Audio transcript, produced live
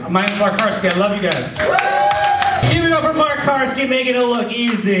My name's Mark Karski. I love you guys. Give it up for Mark Karski, making it look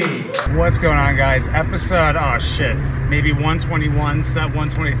easy. What's going on, guys? Episode, maybe 121, set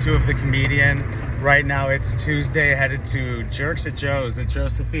 122 of The Comedian. Right now it's Tuesday, headed to Jerks at Joe's at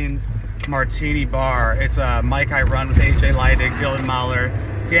Josephine's Martini Bar. It's a mic I run with AJ Leidig, Dylan Mahler,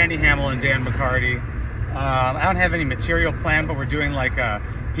 Danny Hamill, and Dan McCarty. I don't have any material planned, but we're doing like a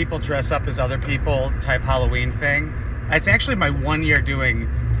people dress up as other people type Halloween thing. It's actually my 1 year doing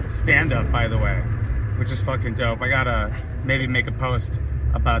stand-up, by the way, which is fucking dope. I gotta maybe make a post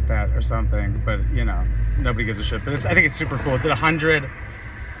about that or something, but you know, nobody gives a shit. But I think it's super cool. It did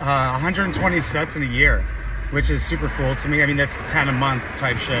 120 sets in a year, which is super cool to me. I mean, that's 10 a month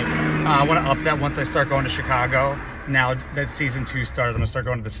type shit. I want to up that once I start going to Chicago. Now that season 2 started, I'm gonna start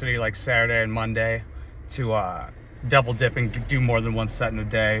going to the city like Saturday and Monday to double dip and do more than one set in a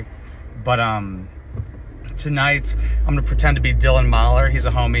day. But tonight I'm gonna pretend to be Dylan Mahler. He's a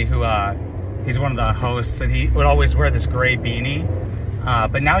homie who he's one of the hosts, and he would always wear this gray beanie.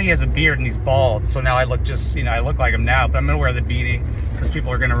 But now he has a beard and he's bald, so now I look just, I look like him now, but I'm gonna wear the beanie because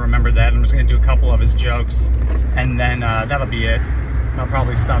people are gonna remember that. I'm just gonna do a couple of his jokes, and then that'll be it. I'll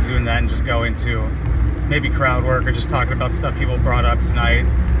probably stop doing that and just go into maybe crowd work or just talking about stuff people brought up tonight.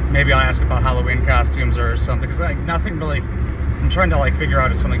 Maybe I'll ask about Halloween costumes or something, because like nothing really, I'm trying to like figure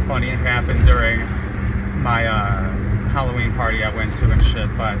out if something funny happened during my Halloween party I went to and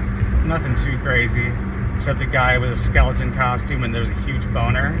shit, but nothing too crazy. Except the guy with a skeleton costume and there's a huge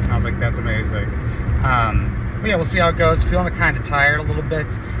boner. And I was like, that's amazing. But yeah, we'll see how it goes. Feeling kind of tired a little bit.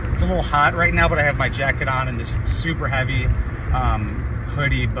 It's a little hot right now, but I have my jacket on and this super heavy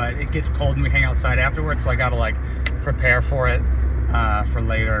hoodie, but it gets cold when we hang outside afterwards, so I gotta like prepare for it for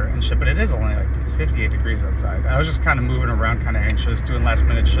later and shit. But it is only like, it's 58 degrees outside. I was just kind of moving around, kind of anxious, doing last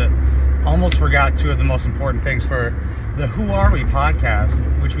minute shit. Almost forgot 2 of the most important things for the Who Are We podcast,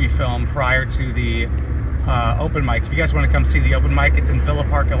 which we filmed prior to the open mic. If you guys want to come see the open mic, it's in Villa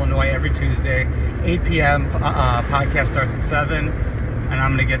Park, Illinois, every Tuesday, 8 p.m. Podcast starts at 7, and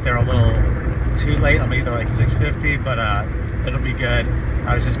I'm going to get there a little too late. I'll be there like 6:50, but it'll be good.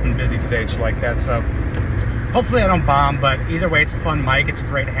 I've just been busy today, just like that, so hopefully I don't bomb, but either way, it's a fun mic. It's a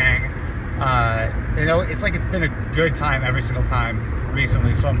great hang. It's like it's been a good time every single time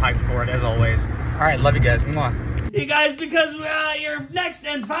recently, so I'm hyped for it, as always. All right, love you guys. Mwah. Hey guys, because your next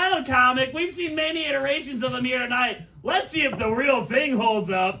and final comic, we've seen many iterations of him here tonight. Let's see if the real thing holds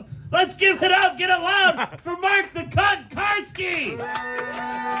up. Let's give it up, get it loud for Mark the Cunt Karski.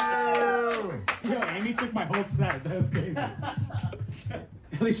 Yo, Amy took my whole set. That was crazy.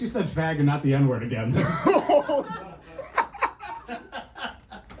 At least she said fag and not the N-word again.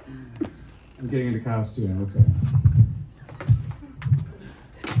 I'm getting into costume, okay.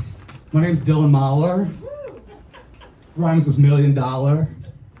 My name's Dylan Mahler. Rhymes with $1 million.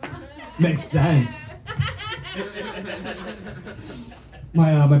 Makes sense.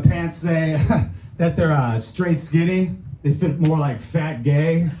 My pants say that they're straight skinny. They fit more like fat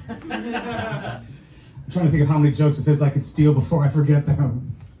gay. I'm trying to think of how many jokes of his I could steal before I forget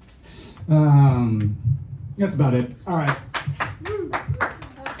them. That's about it. All right.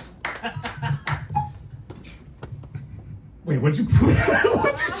 Wait, what'd you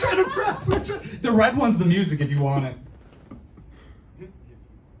try to press? The red one's the music if you want it.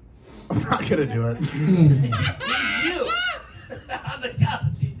 I'm not gonna do it. He's you. On the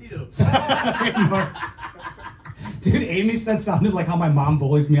couch, he's you. Dude, Amy said sounded like how my mom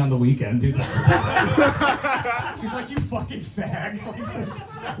bullies me on the weekend, dude. She's like, you fucking fag.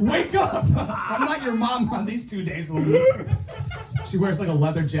 Wake up! I'm not your mom on these 2 days of the week. She wears like a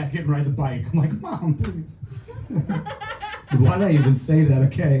leather jacket and rides a bike. I'm like, Mom, please. Why did I even say that?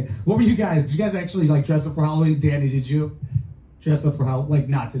 Okay. What were you guys? Did you guys actually like dress up for Halloween? Danny, did you dress up for Halloween? Like,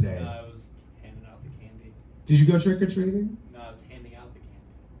 not today. No, I was handing out the candy. Did you go trick-or-treating? No, I was handing out the candy.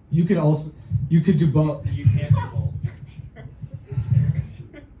 You could do both. You can't do both.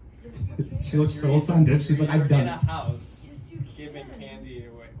 She looks so offended. She's like, I've done in a it. house giving candy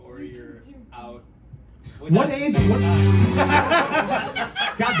or you're out. What age? God,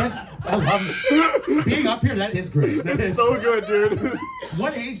 I love it. Being up here, that is great. That is So good, dude.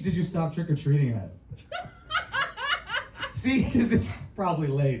 What age did you stop trick-or-treating at? See, because it's probably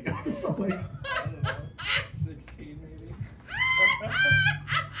late. So like, I don't know, 16 maybe.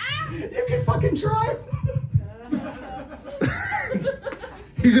 you can fucking drive.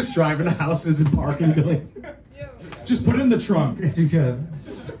 You're just driving to houses and parking. Like, just put it in the trunk if you could.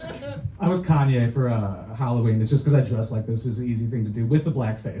 I was Kanye for Halloween. It's just because I dress like this is an easy thing to do with the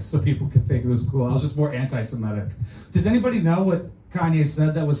blackface, so people could think it was cool. I was just more anti-Semitic. Does anybody know what Kanye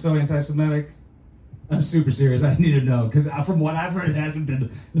said that was so anti-Semitic? I'm super serious. I need to know because from what I've heard, it hasn't been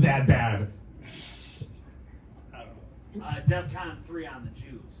that bad. DEFCON 3 on the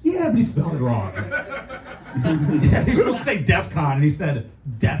Jews. Yeah, but he spelled it wrong. Yeah, he's supposed to say DEFCON, and he said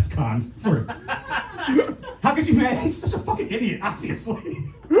DEFCON. How could you, man? He's such a fucking idiot, obviously.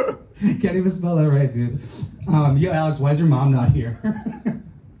 Can't even spell that right, dude. Yo, Alex, why is your mom not here?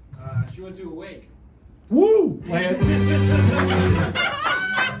 She went to a wake. Woo! Like,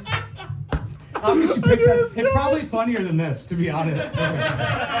 how could she pick that? It's probably funnier than this, to be honest.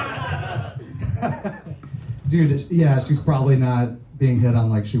 Dude, yeah, she's probably not being hit on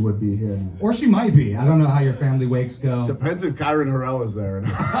like she would be here. Or she might be. I don't know how your family wakes go. Depends if Kyron Harrell is there or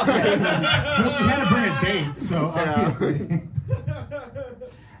not. Well, she had to bring a date, so obviously.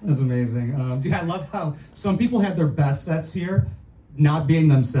 That's amazing. Dude, I love how some people had their best sets here not being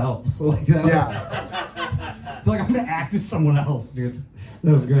themselves. Like that was, like, I'm gonna act as someone else, dude.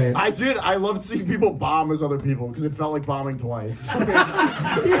 That was great. I did. I loved seeing people bomb as other people because it felt like bombing twice. You know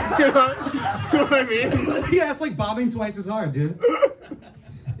what I mean? Yeah, it's like bombing twice as hard, dude.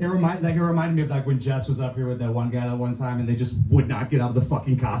 It reminded me of like when Jess was up here with that one guy that one time, and they just would not get out of the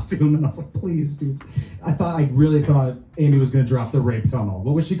fucking costume, and I was like, please, dude. I really thought Amy was gonna drop the rape tunnel.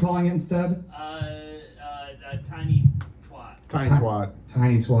 What was she calling it instead? Tiny twat. Tiny twat.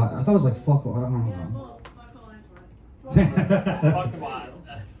 Tiny twat. I thought it was like fuck. I don't know. Fuck twat.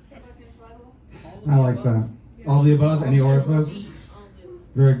 I like that. All the above? Any orifice?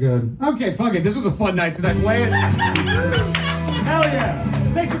 Very good. Okay, fuck it. This was a fun night tonight. Play it. Hell yeah.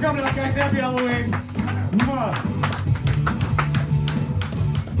 Thanks for coming out, guys. Happy Halloween. Mwah.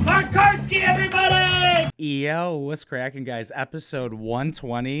 Mark Kartsky, everybody! Yo, what's cracking, guys? Episode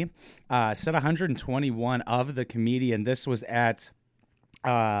 120. Set 121 of The Comedian. This was at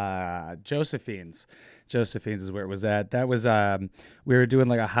Josephine's. Josephine's is where it was at. That was we were doing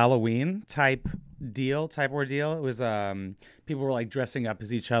like a Halloween type ordeal. It was people were like dressing up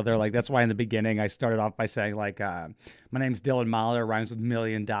as each other. Like that's why in the beginning I started off by saying like my name's Dylan Mahler, rhymes with $1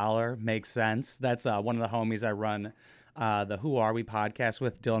 million. Makes sense. That's one of the homies I run the Who Are We podcast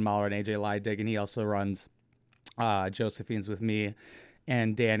with, Dylan Mahler and AJ Leidig, and he also runs Josephine's with me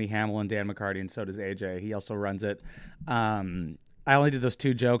and Danny Hamill and Dan McCarty, and so does AJ. He also runs it. I only did those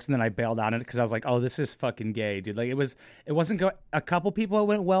 2 jokes and then I bailed on it because I was like, oh, this is fucking gay, dude. Like it wasn't a couple people it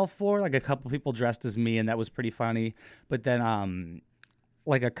went well for, like a couple people dressed as me, and that was pretty funny. But then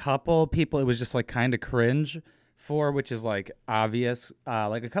like a couple people it was just like kind of cringe for, which is like obvious.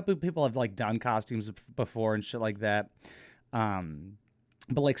 Like a couple of people have like done costumes before and shit like that.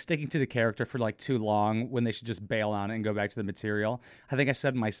 But like sticking to the character for like too long when they should just bail on it and go back to the material. I think I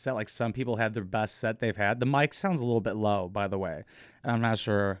said in my set, like some people had their best set they've had. The mic sounds a little bit low, by the way. And I'm not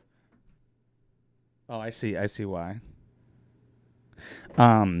sure. Oh, I see why.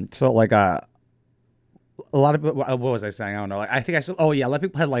 So like a lot of, what was I saying? I don't know. Like, I think I said, oh yeah, a lot of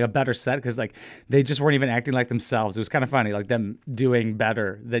people had like a better set because like they just weren't even acting like themselves. It was kind of funny, like them doing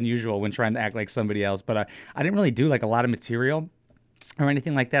better than usual when trying to act like somebody else. But I didn't really do like a lot of material or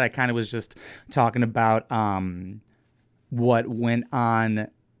anything like that. I kind of was just talking about what went on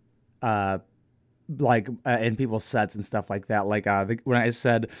in people's sets and stuff like that. Like when I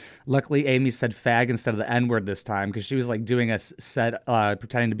said, luckily Amy said fag instead of the N-word this time because she was like doing a set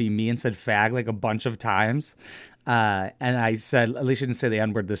pretending to be me and said fag like a bunch of times. And I said, at least she didn't say the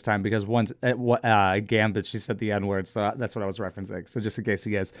N-word this time because once at Gambit she said the N-word, so that's what I was referencing. So just in case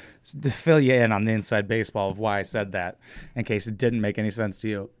you guys, to fill you in on the inside baseball of why I said that, in case it didn't make any sense to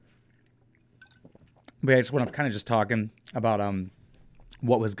you. But I just want to kind of just talking about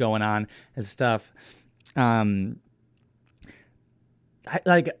what was going on and stuff. I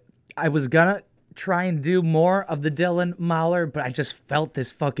was gonna try and do more of the Dylan Mahler, but I just felt this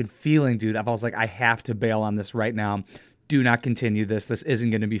fucking feeling, dude. I was like, I have to bail on this right now. Do not continue this. This isn't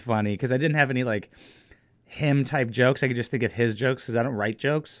going to be funny. Because I didn't have any, like, him type jokes. I could just think of his jokes because I don't write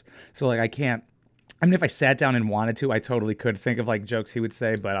jokes. So, like, I can't. I mean, if I sat down and wanted to, I totally could think of, like, jokes he would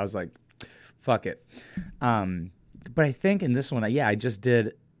say. But I was like, fuck it. But I think in this one, I just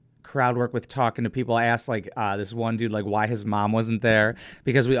did crowd work with talking to people. I asked like this one dude like why his mom wasn't there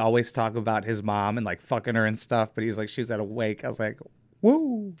because we always talk about his mom and like fucking her and stuff, but he's like she was at a wake. I was like,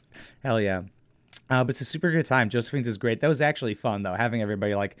 woo, hell yeah. But it's a super good time. Josephine's is great. That was actually fun though, having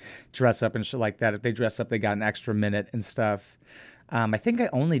everybody like dress up and shit like that. If they dress up, they got an extra minute and stuff. I think I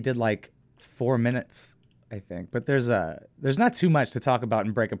only did like 4 minutes, I think, but there's not too much to talk about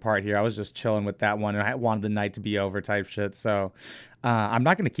and break apart here. I was just chilling with that one, and I wanted the night to be over type shit. So I'm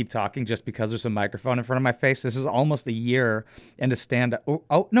not going to keep talking just because there's a microphone in front of my face. This is almost a year into stand-up.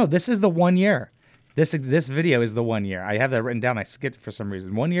 Oh no, this is the 1 year. This video is the 1 year. I have that written down. I skipped it for some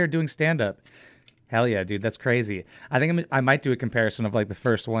reason. 1 year doing stand-up. Hell yeah, dude, that's crazy. I think I might do a comparison of like the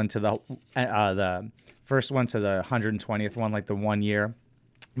first one to the first one to the 120th one, like the 1 year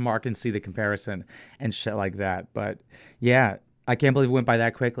mark, and see the comparison and shit like that. But yeah, I can't believe it went by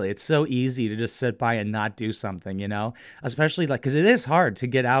that quickly. It's so easy to just sit by and not do something, you know, especially like, because it is hard to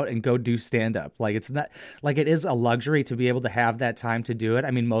get out and go do stand up. Like, it's not like, it is a luxury to be able to have that time to do it.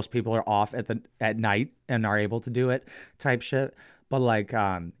 I mean, most people are off at night and are able to do it type shit. But like,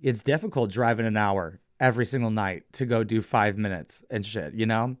 it's difficult driving an hour every single night to go do 5 minutes and shit, you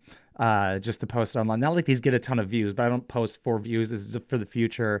know, just to post it online. Not like these get a ton of views, but I don't post for views. This is for the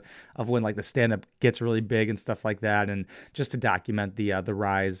future of when like the stand up gets really big and stuff like that. And just to document the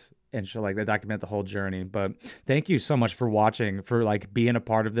rise and shit like that, document the whole journey. But thank you so much for watching, for like being a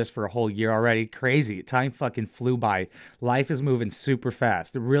part of this for a whole year already. Crazy. Time fucking flew by. Life is moving super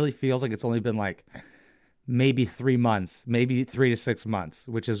fast. It really feels like it's only been like maybe 3 months, maybe 3 to 6 months,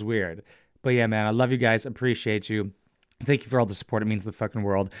 which is weird. But yeah, man, I love you guys. Appreciate you. Thank you for all the support. It means the fucking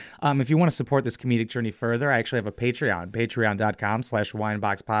world. If you want to support this comedic journey further, I actually have a Patreon,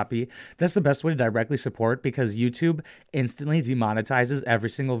 patreon.com/wineboxpoppy. That's the best way to directly support, because YouTube instantly demonetizes every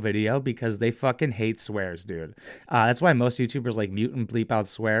single video because they fucking hate swears, dude. That's why most YouTubers like mute and bleep out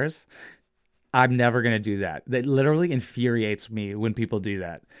swears. I'm never going to do that. That literally infuriates me when people do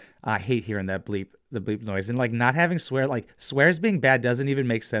that. I hate hearing that the bleep noise. And like not having swears being bad doesn't even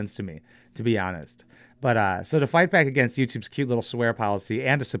make sense to me, to be honest. But so to fight back against YouTube's cute little swear policy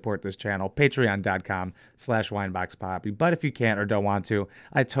and to support this channel, patreon.com/wineboxpoppy. But if you can't or don't want to,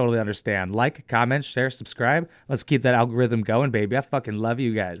 I totally understand. Like, comment, share, subscribe. Let's keep that algorithm going, baby. I fucking love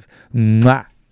you guys. Mwah.